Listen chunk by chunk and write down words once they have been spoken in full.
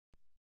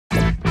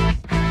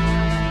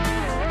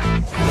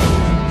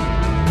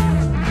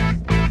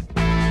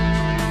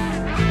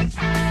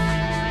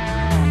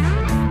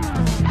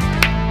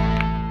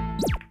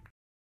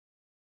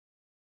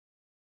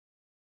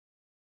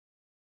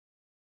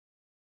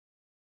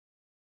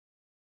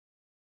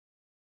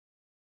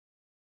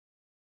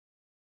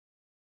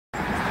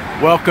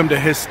Welcome to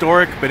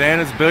historic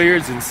Bananas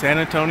Billiards in San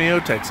Antonio,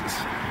 Texas.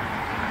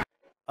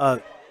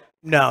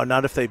 No,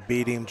 not if they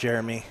beat him,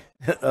 Jeremy.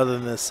 Other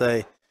than to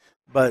say,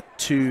 but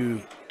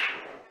to,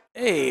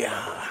 hey,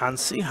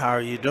 Hansi, how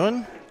are you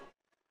doing?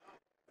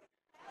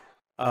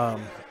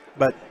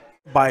 But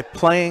by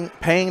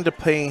paying to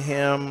pay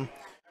him,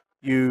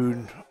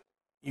 you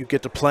you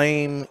get to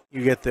play him,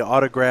 you get the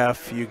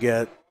autograph, you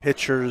get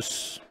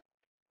pictures.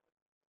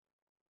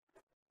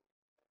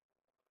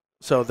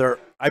 So there,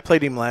 I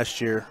played him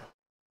last year.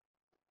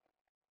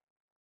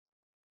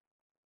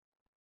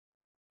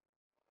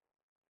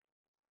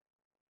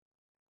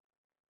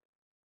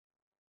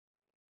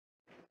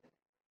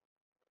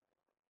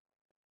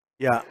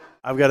 Yeah,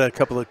 I've got a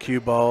couple of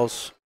cue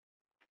balls.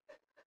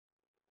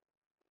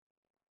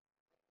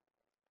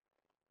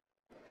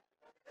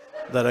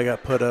 That I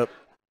got put up.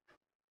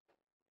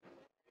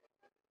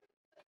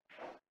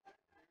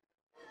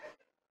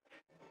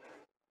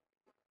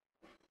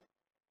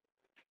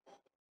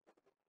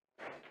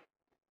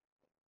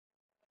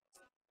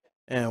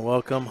 And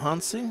welcome,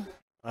 Hansi.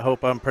 I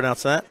hope I'm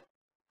pronouncing that.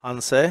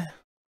 Hanse.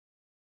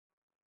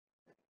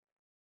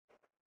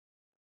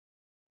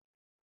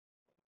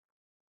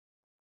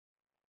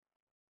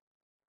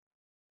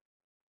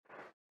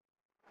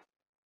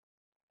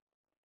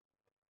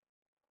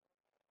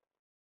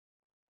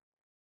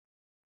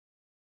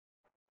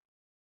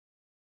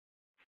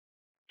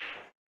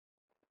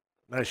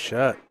 Nice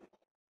shot.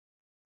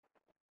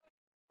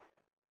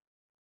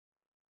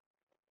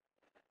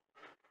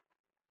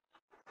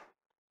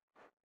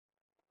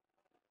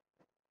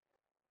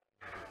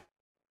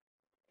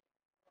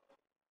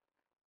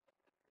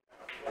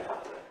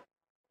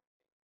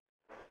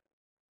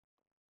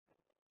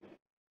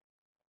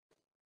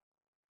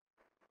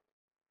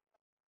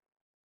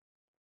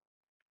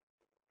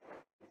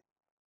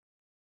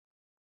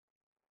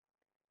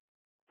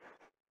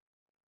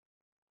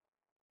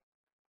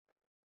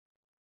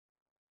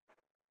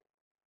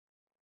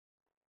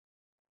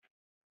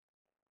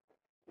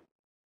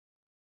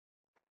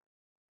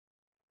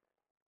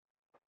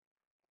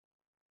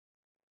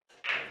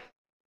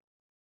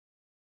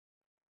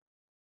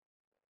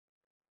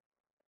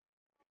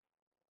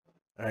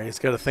 All right, he's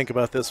got to think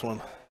about this one.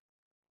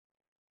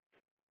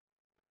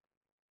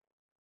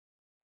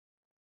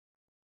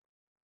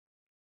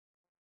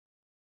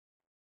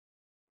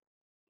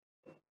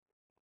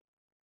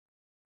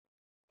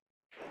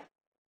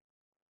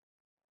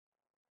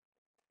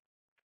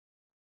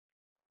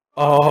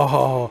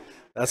 Oh,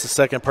 that's the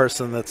second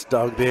person that's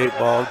dogged the 8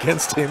 ball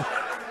against him.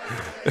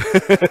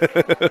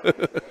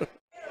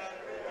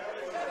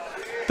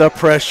 The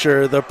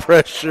pressure, the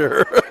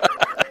pressure.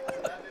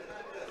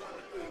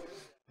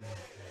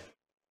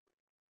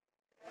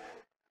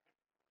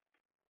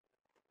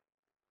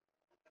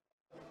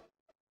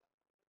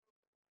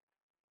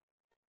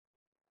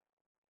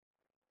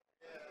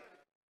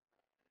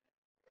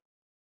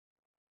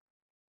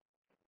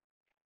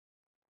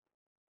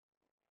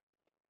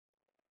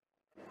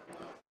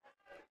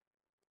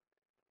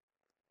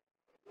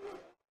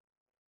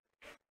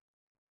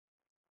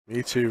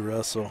 Me too,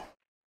 Russell.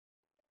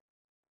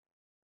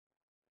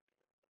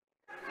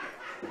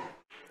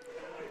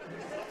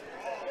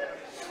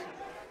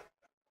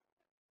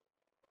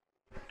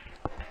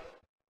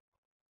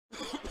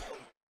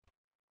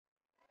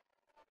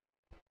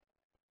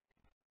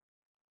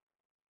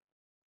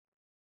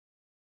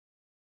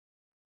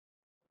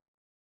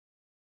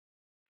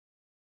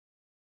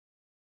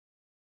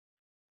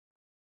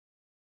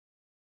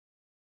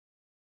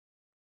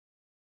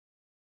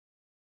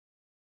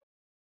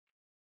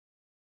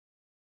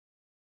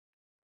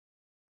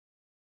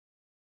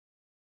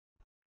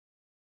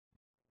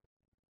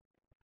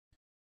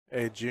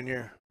 Hey,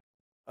 Junior.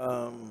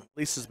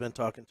 Lisa's been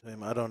talking to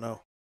him. I don't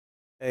know.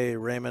 Hey,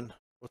 Raymond,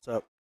 what's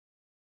up?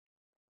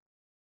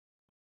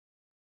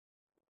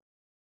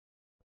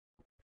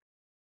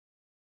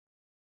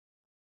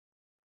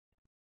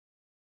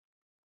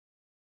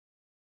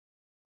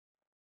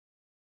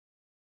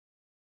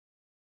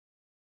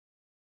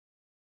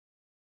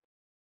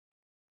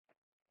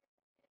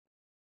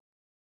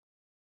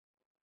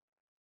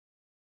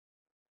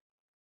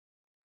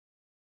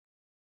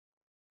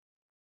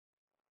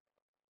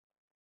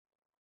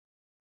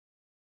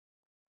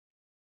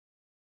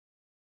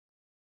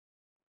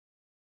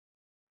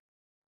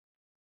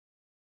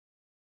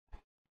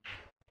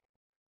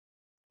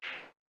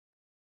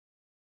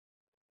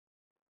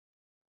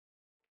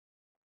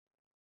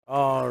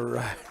 All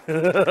right.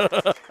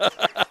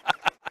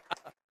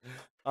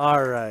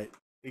 All right.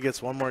 He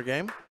gets one more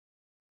game.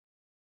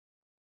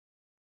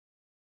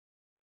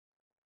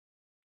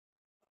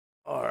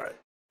 All right.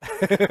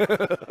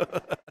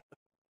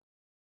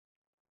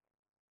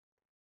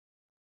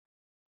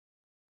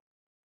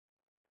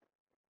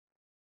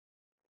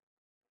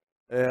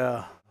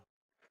 Yeah.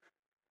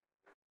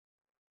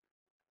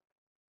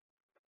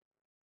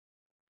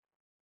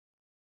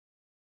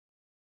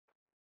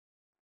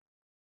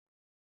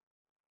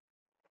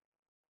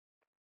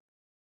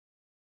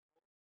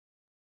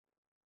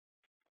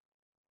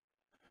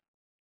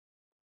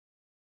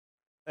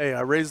 Hey,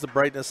 I raised the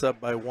brightness up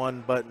by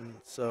one button,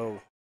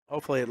 so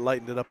hopefully it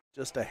lightened it up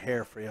just a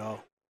hair for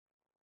y'all.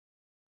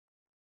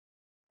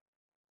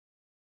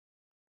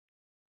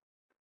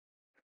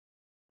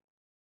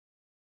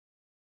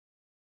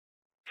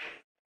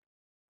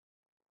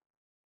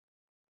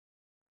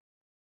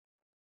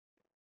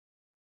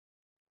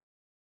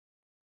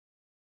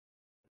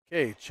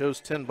 Okay, chose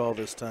 10 ball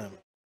this time.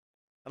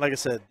 And like I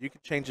said, you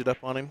can change it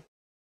up on him.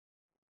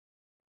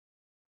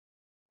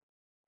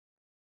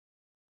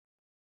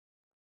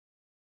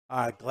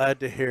 Glad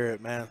to hear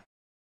it, man.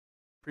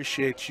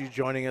 Appreciate you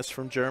joining us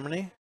from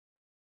Germany.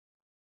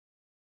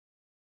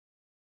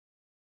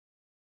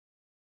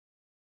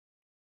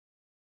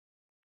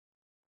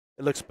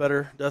 It looks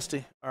better,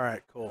 Dusty? All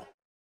right, cool.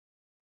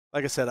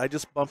 Like I said, I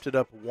just bumped it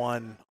up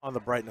one on the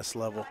brightness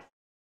level.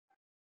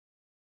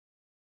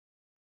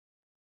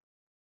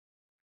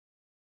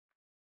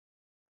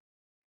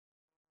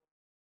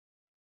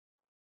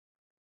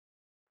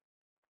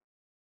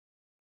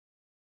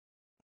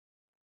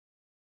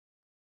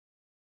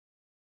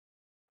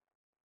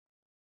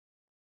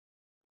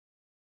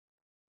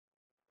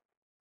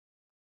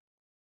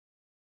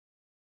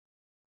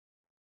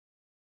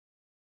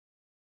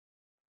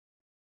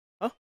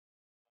 Huh?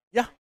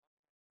 Yeah.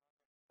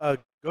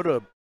 Go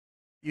to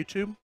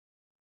YouTube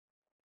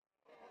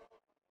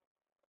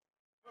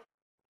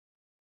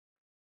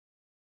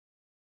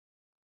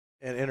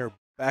and enter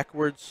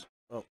backwards.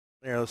 Oh,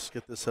 here, let's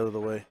get this out of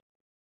the way.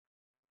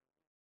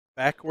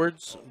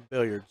 Backwards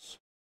billiards.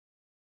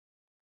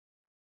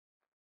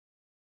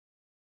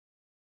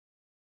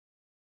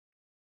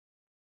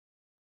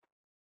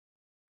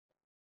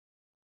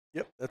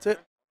 Yep, that's it.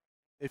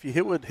 If you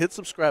hit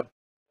subscribe.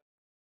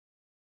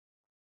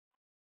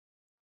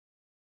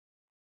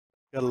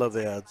 Gotta love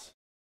the ads.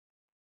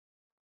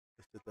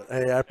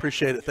 Hey, I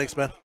appreciate it. Thanks,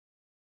 man.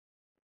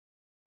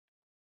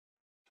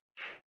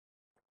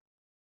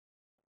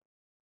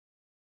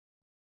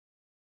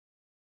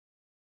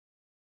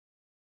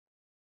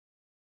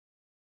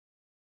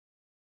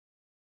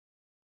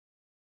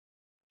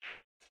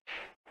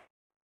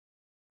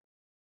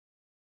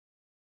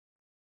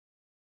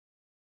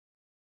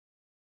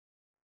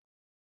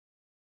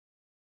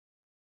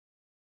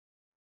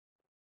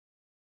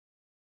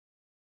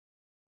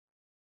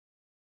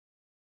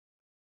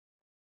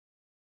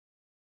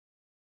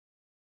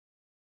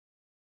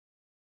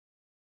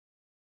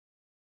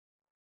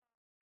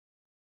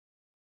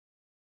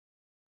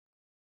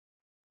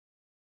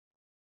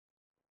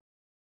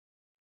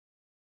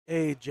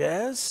 Hey,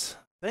 Jazz.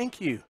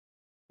 Thank you.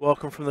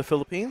 Welcome from the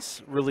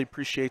Philippines. Really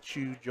appreciate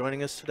you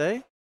joining us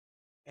today.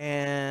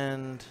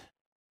 And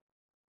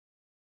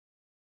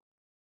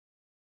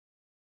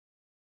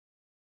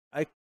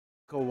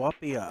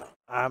Ikawapia.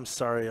 I'm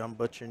sorry, I'm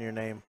butchering your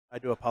name. I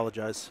do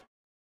apologize.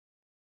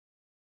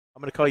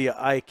 I'm going to call you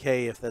IK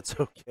if that's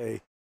okay.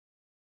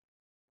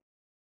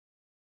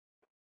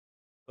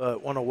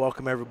 But want to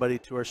welcome everybody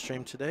to our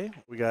stream today.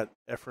 We got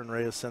Efren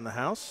Reyes in the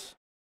house.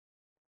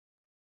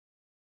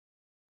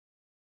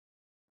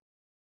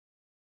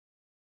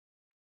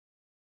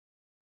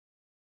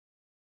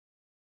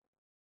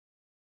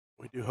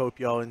 We do hope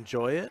y'all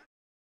enjoy it.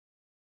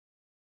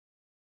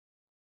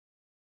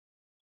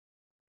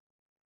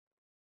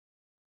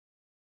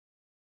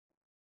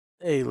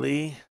 Hey,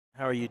 Lee.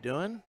 How are you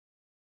doing?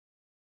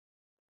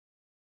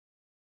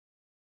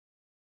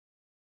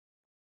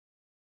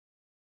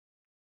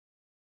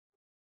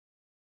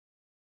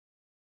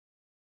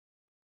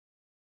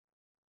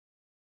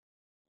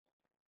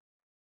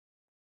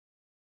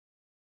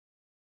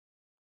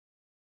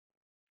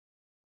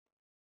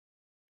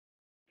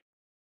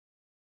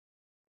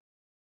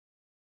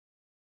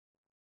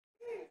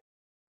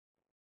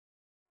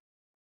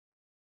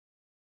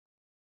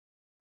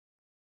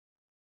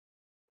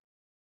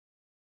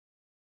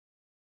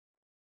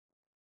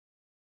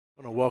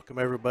 I want to welcome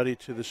everybody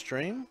to the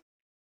stream.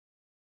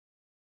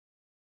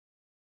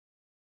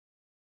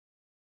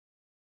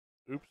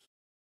 Oops.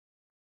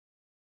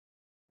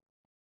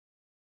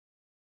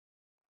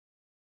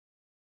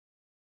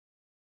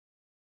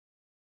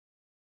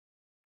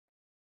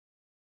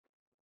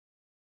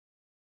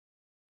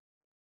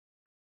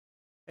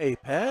 Hey,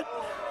 Pat.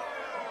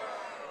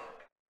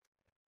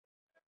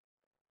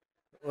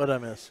 What'd I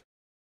miss?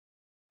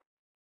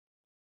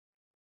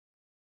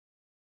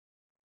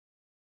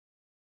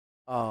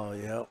 Oh,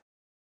 yeah.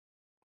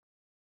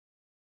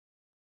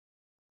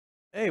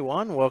 Hey,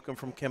 Juan. Welcome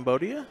from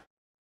Cambodia.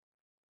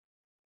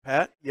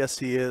 Pat. Yes,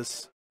 he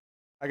is.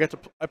 I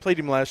played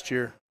him last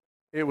year.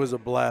 It was a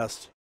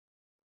blast.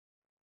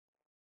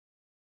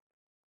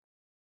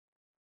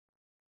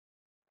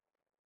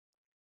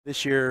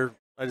 This year,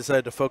 I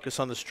decided to focus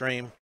on the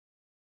stream.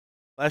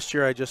 Last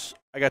year,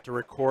 I got to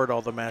record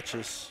all the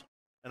matches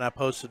and I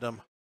posted them.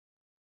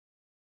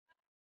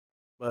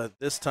 But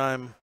this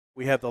time,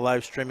 we have the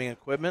live streaming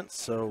equipment,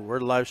 so we're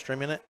live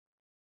streaming it.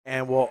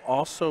 And we'll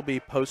also be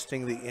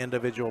posting the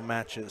individual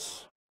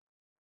matches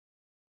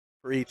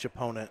for each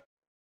opponent.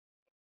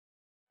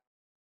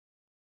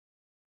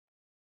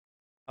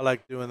 I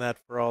like doing that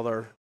for all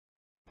our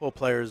pool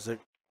players that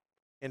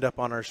end up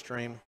on our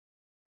stream.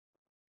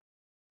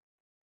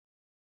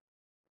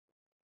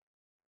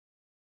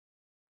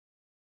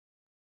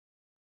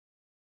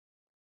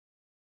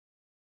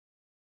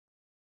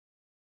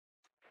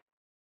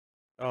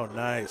 Oh,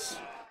 nice.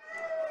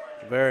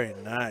 Very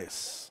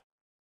nice.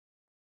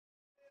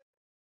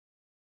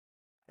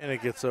 And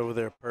it gets over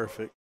there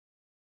perfect.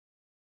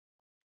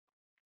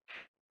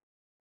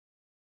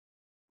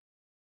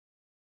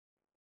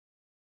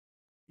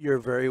 You're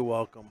very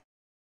welcome.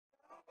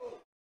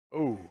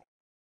 Oh.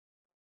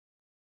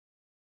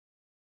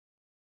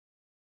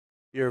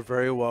 You're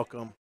very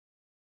welcome.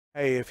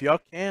 Hey, if y'all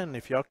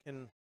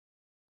can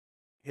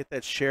hit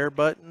that share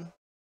button,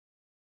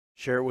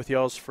 share it with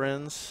y'all's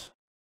friends,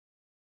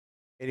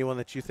 anyone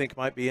that you think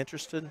might be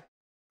interested.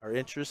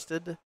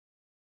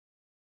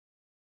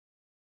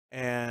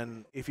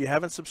 And if you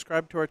haven't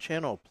subscribed to our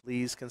channel,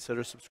 please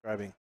consider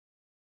subscribing.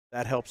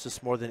 That helps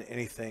us more than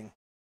anything.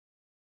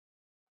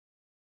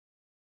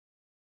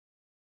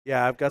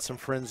 Yeah, I've got some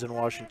friends in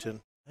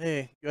Washington.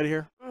 Hey, you out of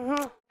here?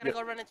 Mm-hmm. Gonna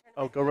go run a tournament.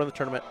 Oh, go run the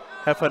tournament.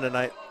 Have fun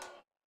tonight.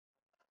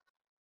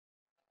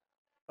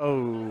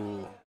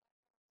 Oh.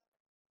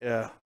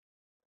 Yeah.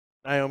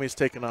 Naomi's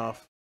taking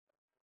off.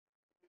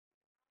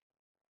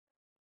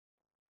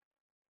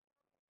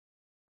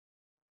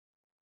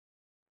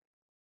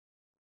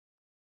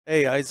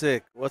 Hey,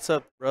 Isaac. What's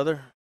up,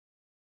 brother?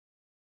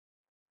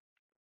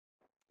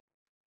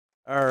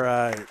 All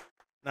right.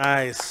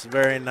 Nice.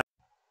 Very nice.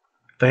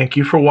 Thank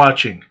you for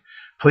watching.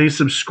 Please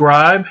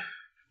subscribe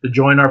to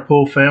join our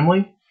pool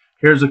family.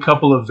 Here's a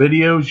couple of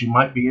videos you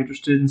might be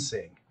interested in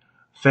seeing.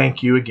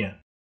 Thank you again.